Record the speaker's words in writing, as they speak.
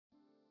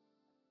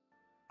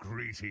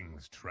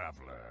Greetings,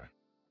 traveler.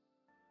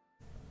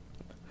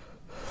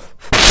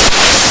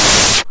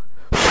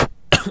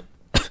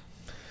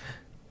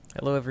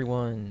 Hello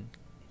everyone,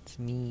 it's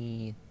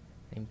me.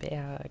 I'm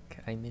back.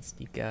 I missed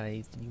you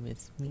guys. Did you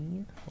miss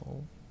me?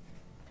 Oh,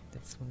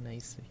 that's so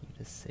nice of you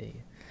to say.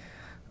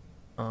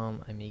 I'm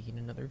making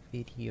another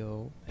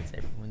video as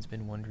everyone's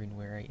been wondering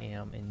where I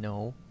am, and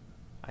no,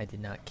 I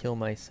did not kill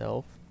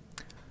myself.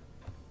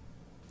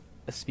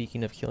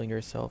 Speaking of killing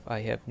yourself, I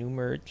have new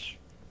merch.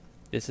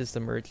 This is the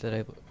merch that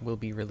I will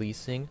be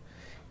releasing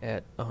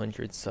at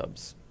 100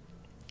 subs.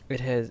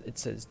 It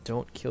says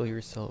don't kill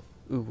yourself,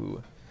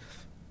 ooh,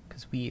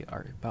 because we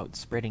are about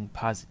spreading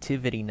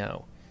positivity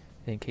now.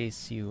 In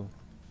case you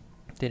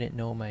didn't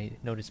know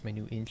notice my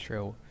new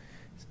intro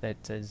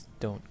that says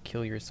don't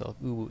kill yourself,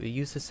 ooh. It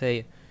used to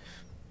say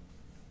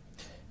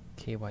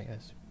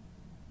KYS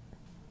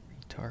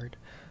retard,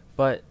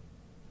 but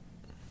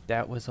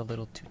that was a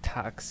little too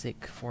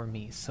toxic for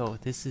me. So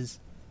this is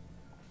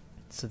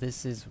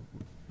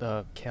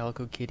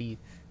Calico Kitty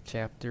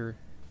Chapter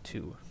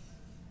 2.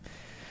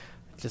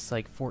 Just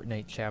like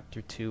Fortnite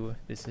Chapter 2,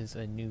 this is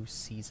a new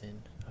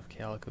season of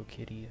Calico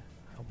Kitty.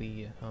 I'll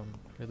be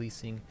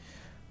releasing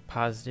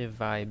positive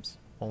vibes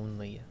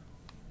only.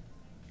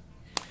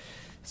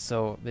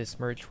 So this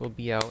merch will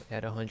be out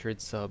at 100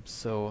 subs.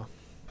 So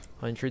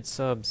 100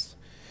 subs,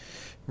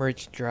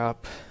 merch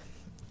drop.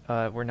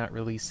 We're not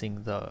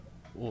releasing the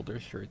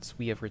older shirts.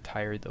 We have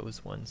retired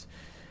those ones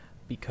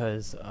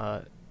because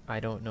I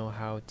don't know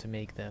how to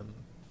make them.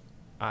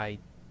 I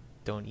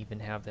don't even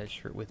have that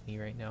shirt with me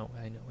right now.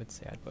 I know it's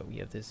sad, but we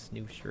have this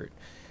new shirt.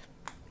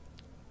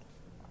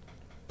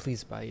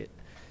 Please buy it.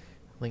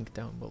 Link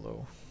down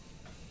below.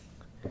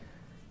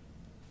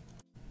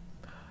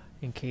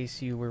 In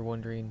case you were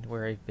wondering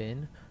where I've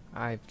been,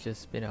 I've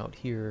just been out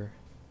here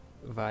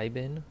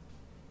vibing.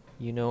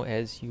 You know,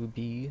 as you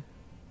be,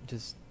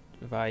 just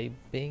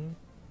vibing.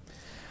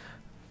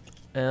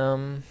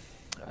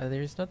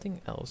 There's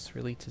nothing else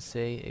really to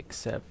say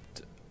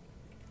except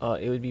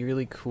it would be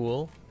really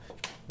cool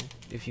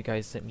if you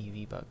guys sent me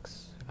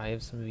V-Bucks. I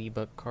have some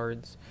V-Buck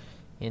cards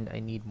and I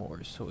need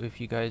more, so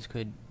if you guys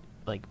could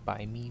like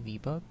buy me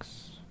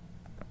V-Bucks,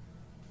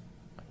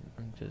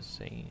 I'm just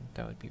saying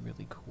that would be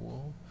really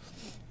cool,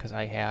 because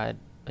I had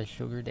a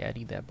sugar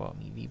daddy that bought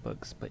me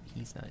V-Bucks, but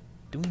he's not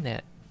doing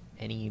that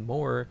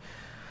anymore.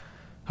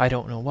 I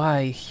don't know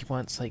why. He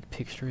wants like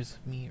pictures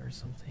of me or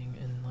something,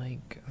 and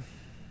like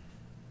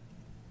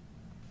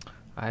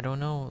I don't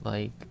know,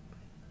 like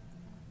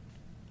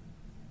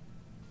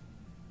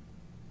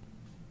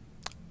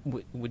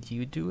would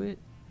you do it?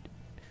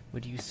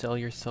 Would you sell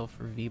yourself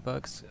for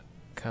V-Bucks?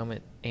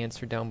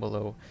 Answer down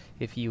below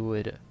if you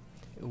would.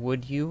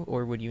 Would you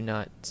or would you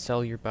not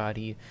sell your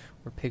body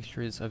or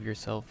pictures of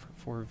yourself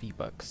for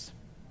V-Bucks?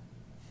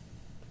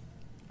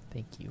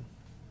 Thank you.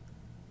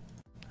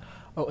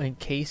 Oh, in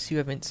case you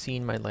haven't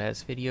seen my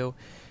last video,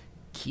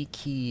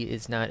 Kiki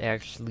is not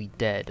actually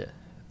dead.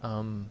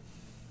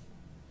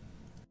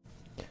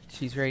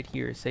 She's right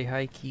here. Say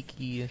hi,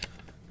 Kiki.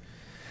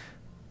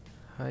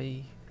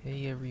 Hi.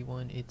 Hey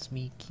everyone, it's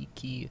me,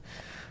 Kiki.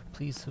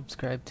 Please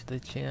subscribe to the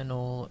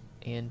channel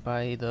and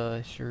buy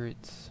the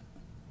shirts.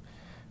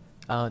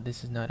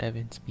 This is not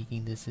Evan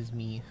speaking, this is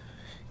me,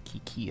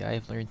 Kiki.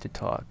 I've learned to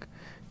talk,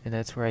 and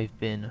that's where I've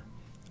been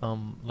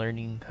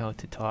learning how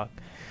to talk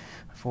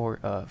for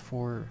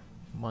 4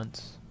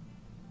 months.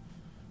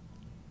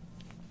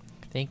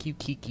 Thank you,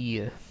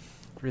 Kiki,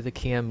 for the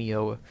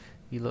cameo.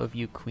 We love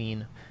you,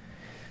 Queen.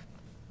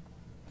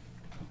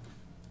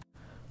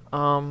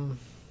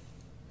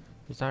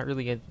 There's not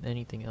really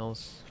anything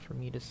else for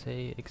me to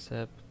say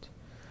except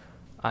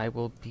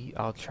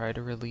I'll try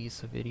to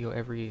release a video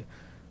every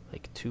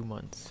like 2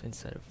 months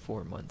instead of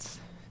 4 months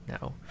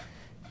now,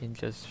 and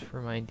just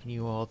reminding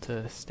you all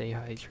to stay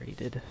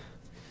hydrated.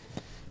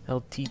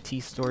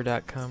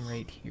 lttstore.com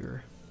right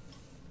here.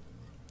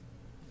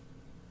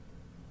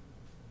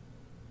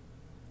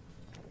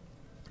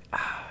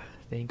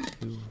 Thank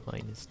you,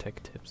 Linus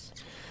Tech Tips,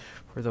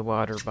 for the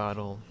water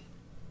bottle.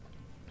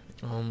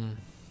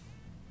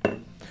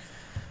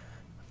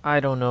 I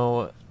don't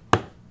know.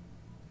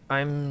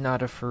 I'm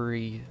not a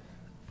furry.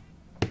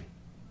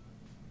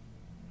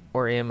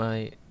 Or am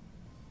I?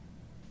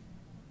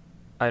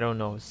 I don't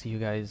know. See you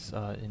guys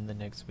in the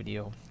next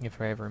video, if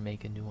I ever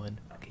make a new one.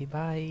 Okay,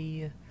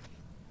 bye.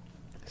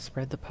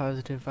 Spread the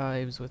positive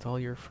vibes with all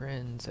your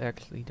friends.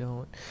 Actually,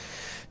 don't.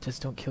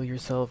 Just don't kill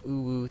yourself.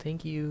 Ooh,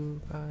 thank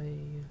you.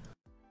 Bye.